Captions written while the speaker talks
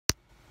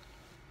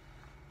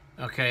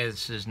Okay,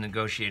 this is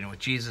Negotiating with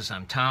Jesus.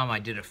 I'm Tom. I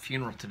did a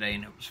funeral today,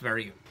 and it was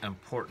very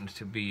important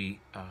to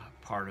be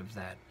part of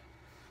that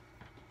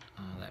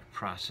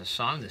process.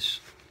 So I'm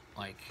this,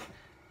 like,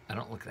 I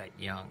don't look that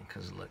young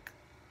because I look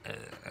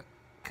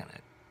kind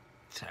of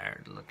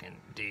tired-looking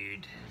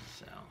dude.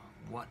 So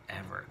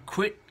whatever.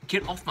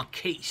 Get off my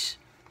case.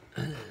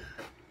 Ugh.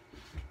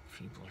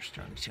 People are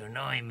starting to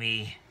annoy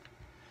me.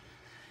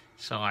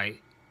 So I'm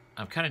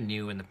kind of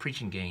new in the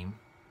preaching game.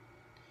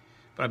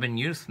 But I've been in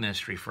youth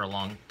ministry for a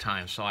long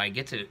time, so I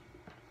get to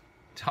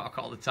talk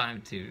all the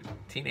time to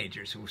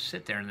teenagers who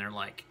sit there and they're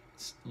like,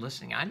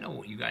 listening, I know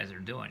what you guys are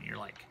doing. You're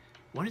like,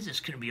 when is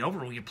this going to be over?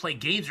 Will you play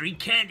games or eat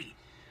candy?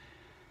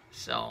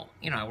 So,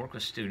 I work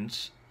with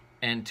students,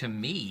 and to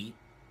me,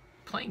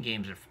 playing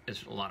games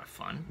is a lot of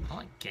fun. I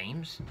like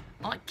games.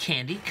 I like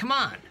candy. Come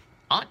on.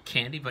 I like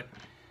candy, but,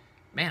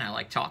 man, I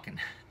like talking.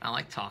 I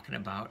like talking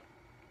about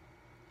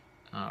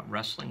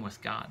wrestling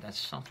with God. That's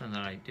something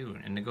that I do.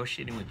 And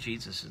negotiating with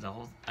Jesus, is the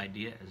whole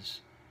idea is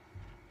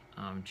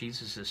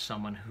Jesus is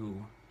someone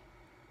who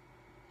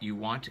you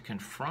want to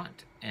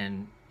confront.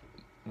 And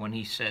when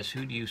he says,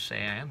 "Who do you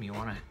say I am?" you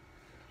want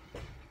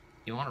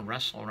to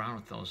wrestle around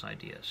with those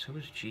ideas. Who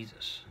is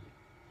Jesus?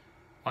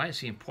 Why is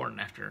he important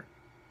after,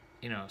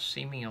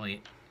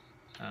 seemingly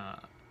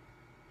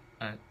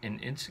an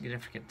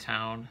insignificant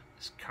town,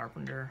 this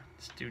carpenter,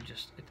 this dude,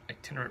 just an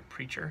itinerant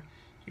preacher.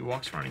 He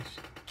walks around, he's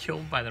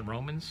killed by the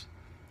Romans,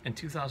 and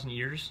 2,000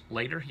 years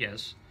later, he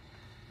has,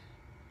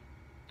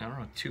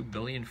 2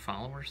 billion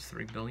followers,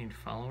 3 billion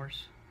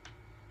followers,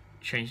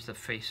 changed the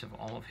face of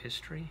all of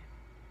history.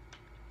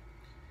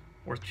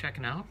 Worth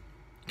checking out.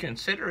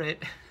 Consider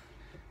it.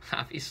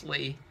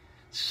 Obviously,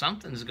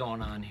 something's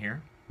going on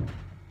here.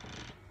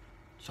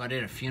 So I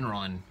did a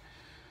funeral, and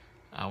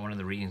one of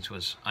the readings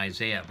was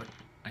Isaiah, but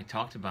I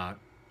talked about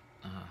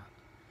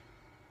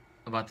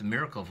the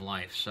miracle of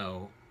life.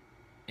 So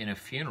in a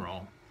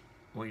funeral,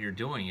 what you're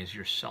doing is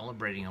you're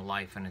celebrating a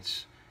life, and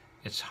it's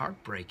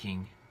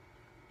heartbreaking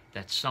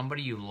that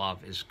somebody you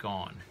love is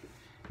gone.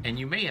 And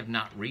you may have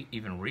not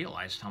even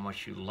realized how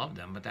much you love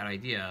them, but that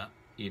idea,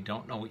 you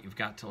don't know what you've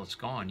got till it's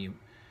gone.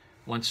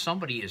 When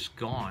somebody is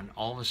gone,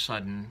 all of a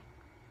sudden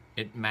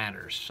it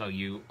matters. So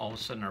you all of a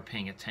sudden are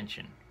paying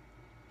attention.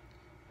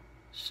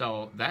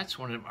 So that's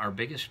one of our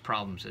biggest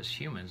problems as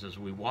humans, is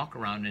we walk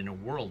around in a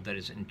world that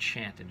is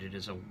enchanted. It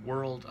is a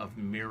world of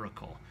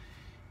miracle.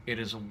 It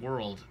is a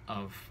world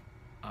of,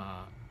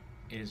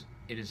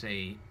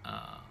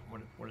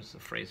 what is the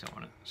phrase I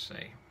want to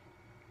say?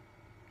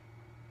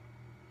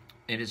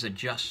 It is a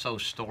just so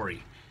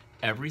story.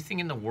 Everything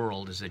in the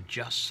world is a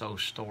just so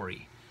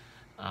story.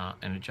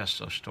 And a just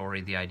so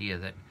story, the idea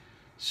that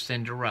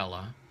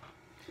Cinderella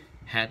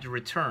had to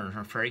return.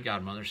 Her fairy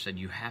godmother said,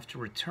 you have to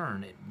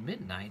return at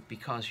midnight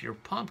because your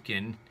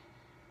pumpkin,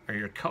 or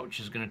your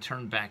coach, is going to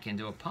turn back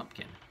into a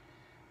pumpkin.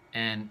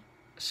 And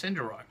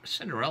Cinderella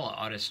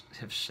ought to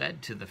have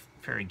said to the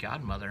fairy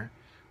godmother,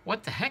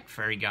 what the heck,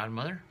 fairy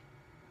godmother?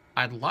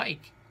 I'd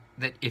like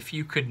that if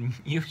you could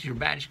use your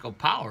magical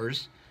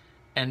powers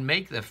and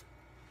make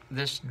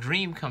this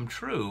dream come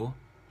true,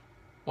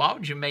 why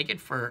would you make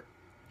it for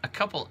a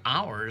couple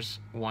hours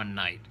one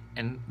night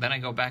and then I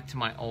go back to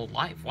my old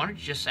life? Why don't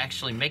you just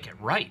actually make it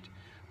right?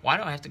 Why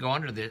do I have to go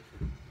under the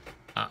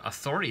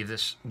authority of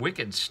this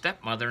wicked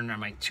stepmother and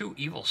my 2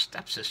 evil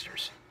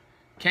stepsisters?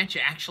 Can't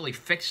you actually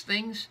fix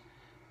things?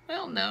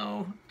 Well,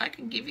 no, I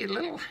can give you a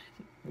little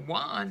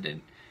wand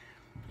and,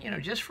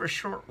 just for a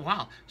short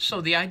while.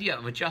 So the idea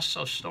of a just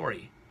so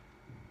story,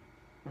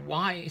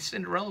 why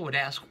Cinderella would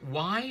ask,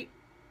 why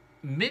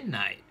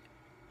midnight?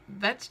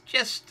 That's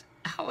just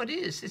how it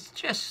is. It's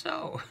just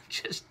so.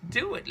 Just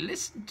do it.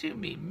 Listen to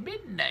me.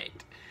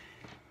 Midnight.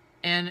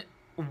 And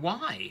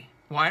why?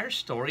 Why are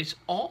stories?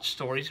 All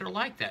stories are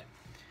like that.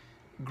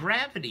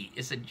 Gravity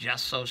is a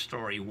just so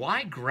story.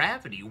 Why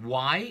gravity?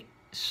 Why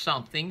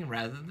something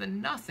rather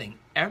than nothing?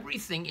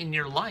 Everything in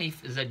your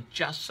life is a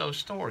just so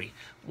story.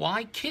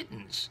 Why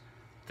kittens?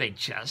 They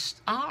just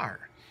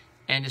are.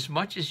 And as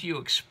much as you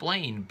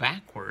explain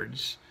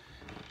backwards,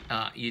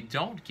 you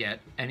don't get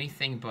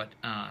anything but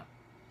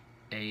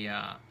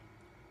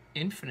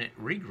infinite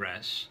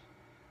regress.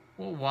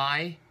 Well,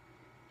 why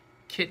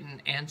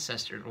kitten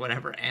ancestors,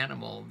 whatever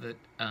animal that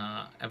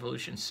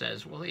evolution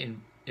says, well, they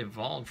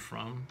evolved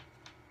from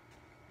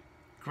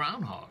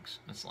groundhogs.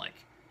 It's like,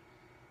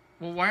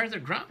 well, why are there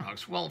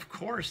groundhogs? Well, of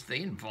course, they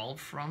evolved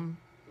from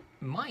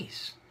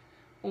mice.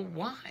 Well,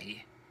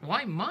 why?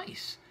 Why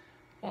mice?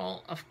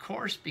 Well, of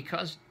course,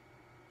 because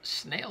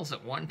snails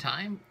at one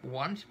time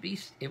wanted to be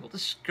able to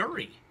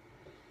scurry.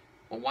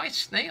 Well, why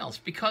snails?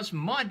 Because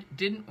mud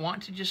didn't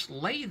want to just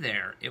lay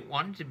there. It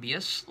wanted to be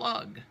a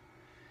slug.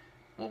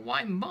 Well,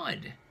 why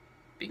mud?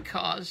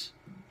 Because,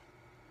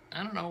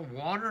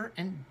 water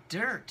and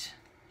dirt.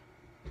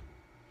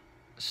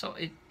 So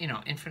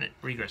infinite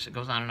regress. It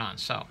goes on and on.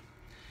 So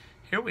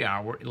here we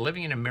are. We're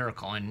living in a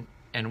miracle,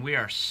 and we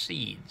are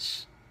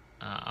seeds.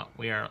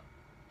 We are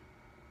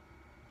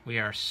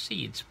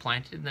seeds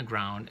planted in the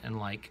ground, and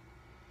like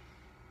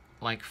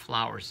like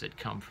flowers that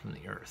come from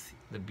the earth.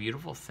 The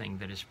beautiful thing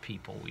that is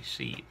people. We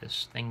see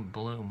this thing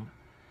bloom,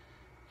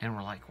 and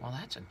we're like, well,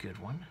 that's a good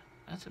one.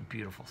 That's a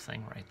beautiful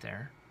thing right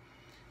there.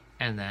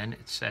 And then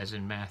it says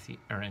in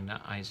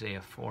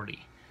Isaiah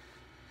 40,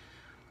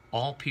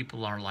 all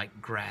people are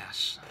like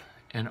grass,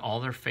 and all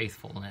their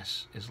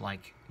faithfulness is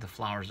like the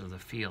flowers of the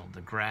field.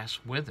 The grass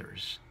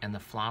withers, and the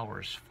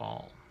flowers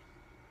fall,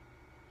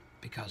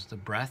 because the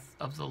breath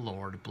of the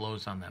Lord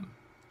blows on them.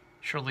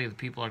 Surely the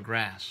people are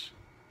grass.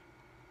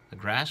 The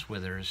grass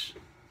withers,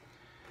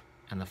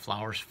 and the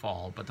flowers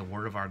fall, but the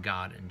word of our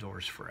God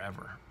endures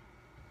forever.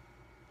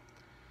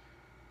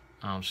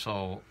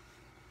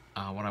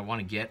 What I want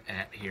to get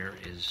at here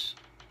is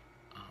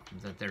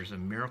that there's a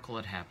miracle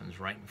that happens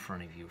right in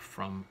front of you.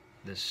 From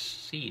this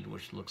seed,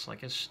 which looks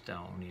like a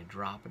stone, you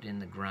drop it in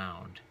the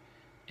ground,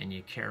 and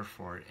you care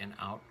for it, and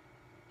out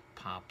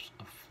pops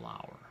a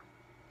flower.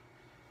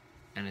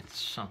 And it's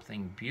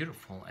something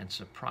beautiful and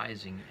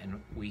surprising,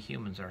 and we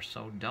humans are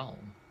so dull.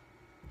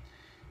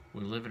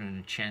 We live in an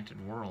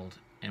enchanted world,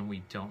 and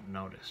we don't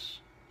notice.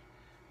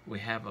 We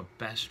have a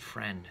best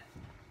friend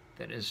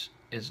that is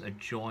a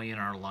joy in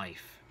our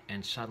life,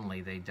 and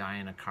suddenly they die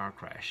in a car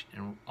crash,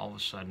 and all of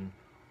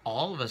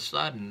a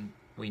sudden,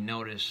 we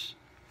notice,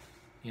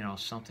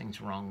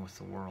 something's wrong with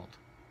the world.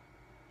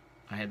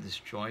 I had this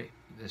joy,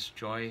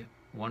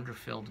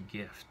 wonder-filled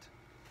gift,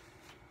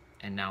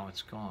 and now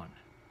it's gone.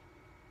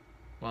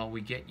 Well,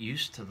 we get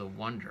used to the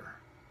wonder,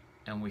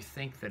 and we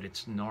think that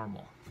it's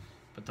normal,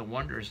 but the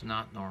wonder is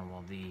not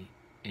normal. The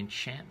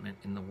enchantment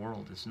in the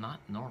world is not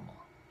normal.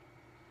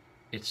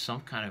 It's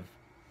some kind of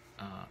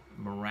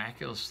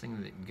miraculous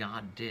thing that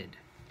God did,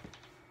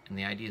 and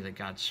the idea that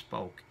God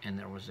spoke and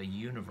there was a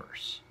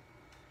universe.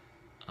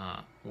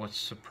 What's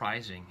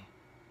surprising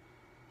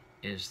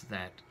is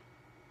that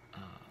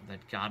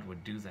God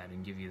would do that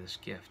and give you this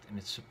gift, and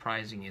it's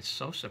surprising. It's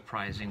so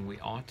surprising, we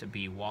ought to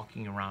be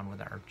walking around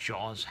with our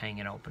jaws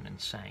hanging open and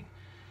saying,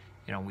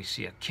 we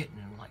see a kitten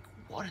and we're like,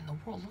 what in the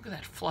world? Look at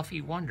that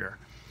fluffy wonder.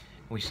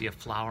 And we see a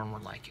flower and we're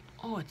like,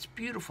 oh, it's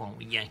beautiful, and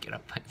we yank it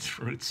up by its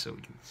roots so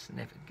we can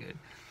sniff it good.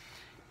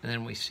 And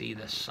then we see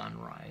the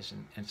sunrise,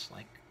 and it's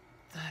like,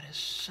 that is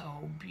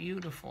so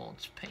beautiful.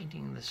 It's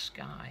painting the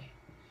sky.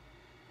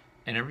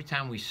 And every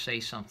time we say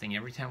something,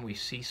 every time we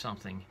see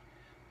something,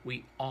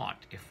 we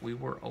ought, if we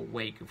were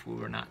awake, if we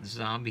were not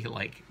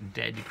zombie-like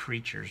dead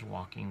creatures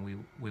walking,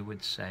 we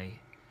would say,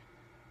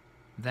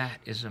 that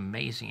is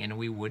amazing. And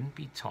we wouldn't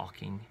be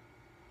talking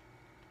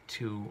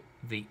to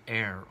the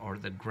air or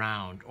the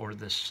ground or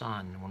the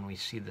sun when we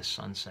see the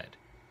sunset.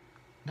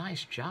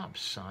 Nice job,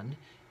 sun.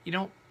 You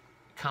don't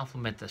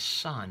compliment the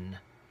sun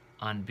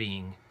on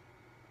being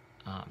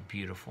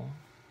beautiful.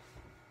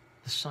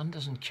 The sun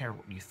doesn't care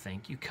what you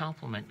think. You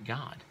compliment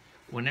God.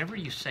 Whenever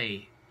you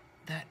say,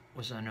 that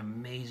was an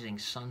amazing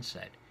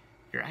sunset,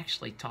 you're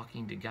actually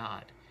talking to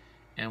God.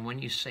 And when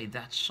you say,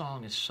 that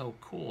song is so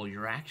cool,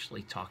 you're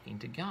actually talking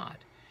to God.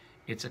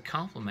 It's a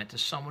compliment to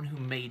someone who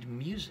made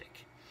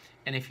music.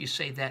 And if you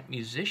say that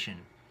musician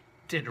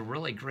did a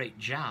really great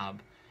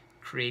job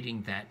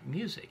creating that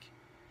music,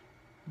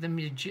 the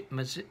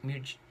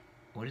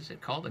what is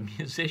it called? A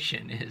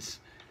musician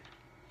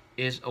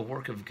is a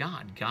work of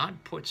God.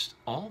 God puts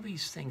all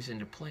these things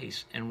into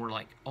place, and we're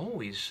like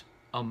always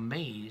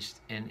amazed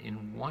and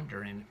in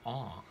wonder and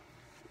awe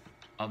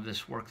of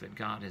this work that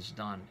God has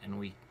done, and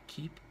we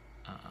keep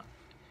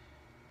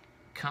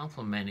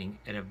complimenting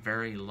at a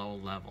very low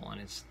level.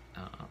 And it's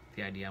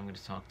the idea. I'm going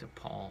to talk to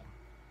Paul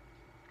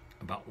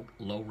about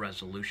low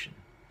resolution,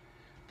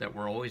 that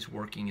we're always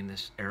working in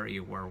this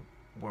area where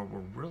we're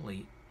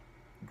really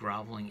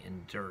groveling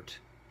in dirt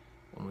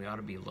when we ought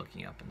to be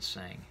looking up and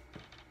saying,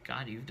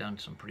 God, you've done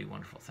some pretty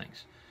wonderful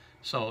things.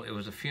 So it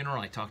was a funeral.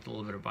 I talked a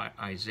little bit about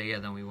Isaiah.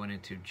 Then we went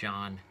into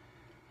John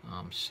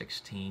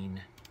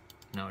 14.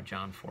 And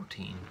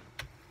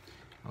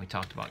we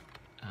talked about,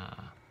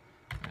 I'm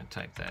going to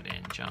type that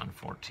in, John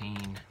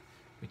 14.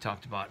 We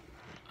talked about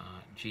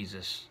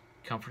Jesus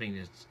comforting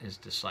his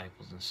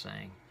disciples and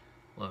saying,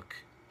 look,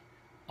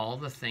 all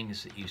the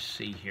things that you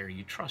see here,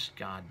 you trust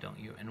God, don't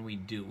you? And we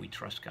do. We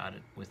trust God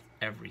with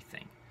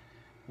everything.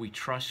 We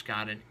trust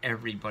God, and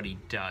everybody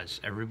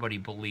does. Everybody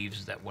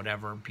believes that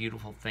whatever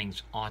beautiful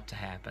things ought to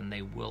happen,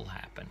 they will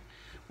happen.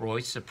 We're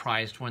always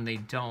surprised when they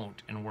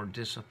don't, and we're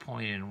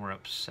disappointed and we're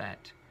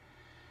upset.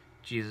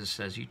 Jesus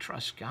says, you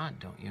trust God,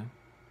 don't you?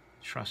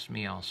 Trust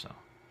me also.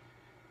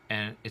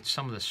 And it's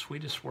some of the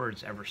sweetest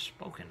words ever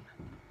spoken.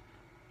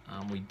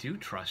 We do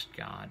trust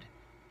God,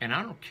 and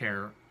I don't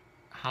care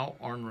how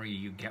ornery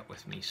you get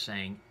with me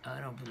saying, I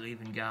don't believe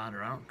in God,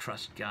 or I don't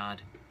trust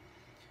God.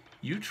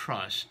 You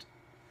trust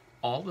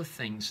all the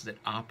things that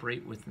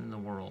operate within the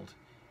world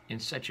in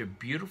such a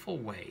beautiful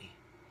way.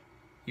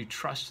 You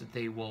trust that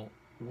they will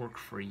work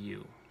for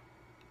you,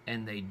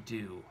 and they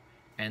do.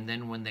 And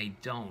then when they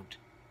don't,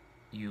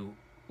 you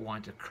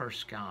want to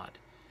curse God,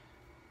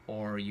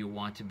 or you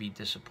want to be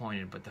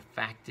disappointed. But the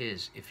fact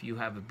is, if you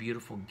have a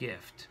beautiful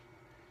gift,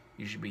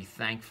 you should be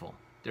thankful.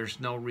 There's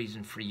no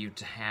reason for you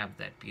to have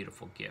that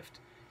beautiful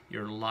gift.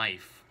 Your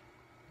life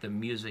the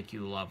music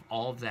you love,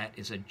 all of that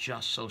is a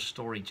just so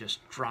story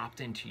just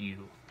dropped into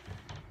you,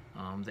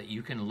 that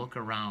you can look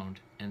around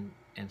and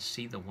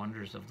see the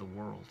wonders of the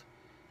world.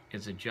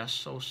 It's a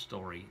just so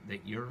story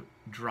that you're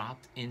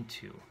dropped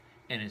into,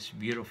 and it's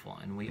beautiful,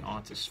 and we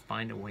ought to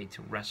find a way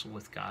to wrestle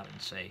with God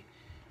and say,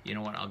 you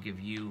know what, I'll give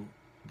you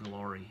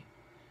glory.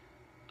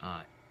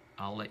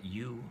 I'll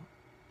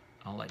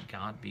let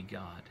God be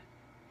God,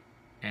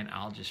 and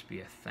I'll just be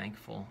a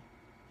thankful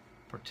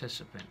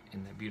participant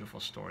in the beautiful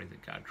story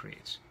that God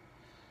creates.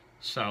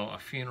 So a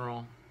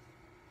funeral,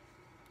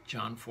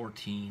 John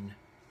 14,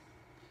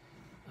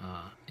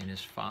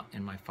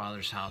 in my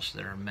Father's house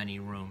there are many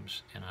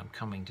rooms, and I'm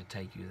coming to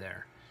take you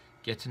there.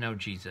 Get to know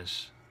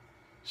Jesus.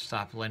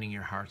 Stop letting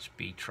your hearts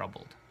be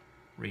troubled.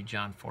 Read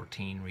John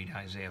 14, read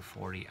Isaiah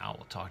 40. I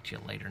will talk to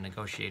you later.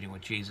 Negotiating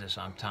with Jesus.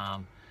 I'm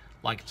Tom.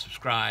 Like and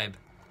subscribe.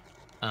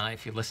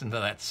 If you listen to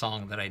that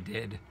song that I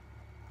did,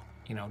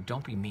 you know,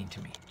 don't be mean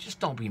to me. Just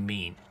don't be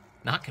mean.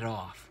 Knock it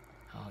off.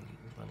 Oh,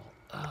 you little,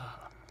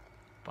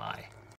 bye.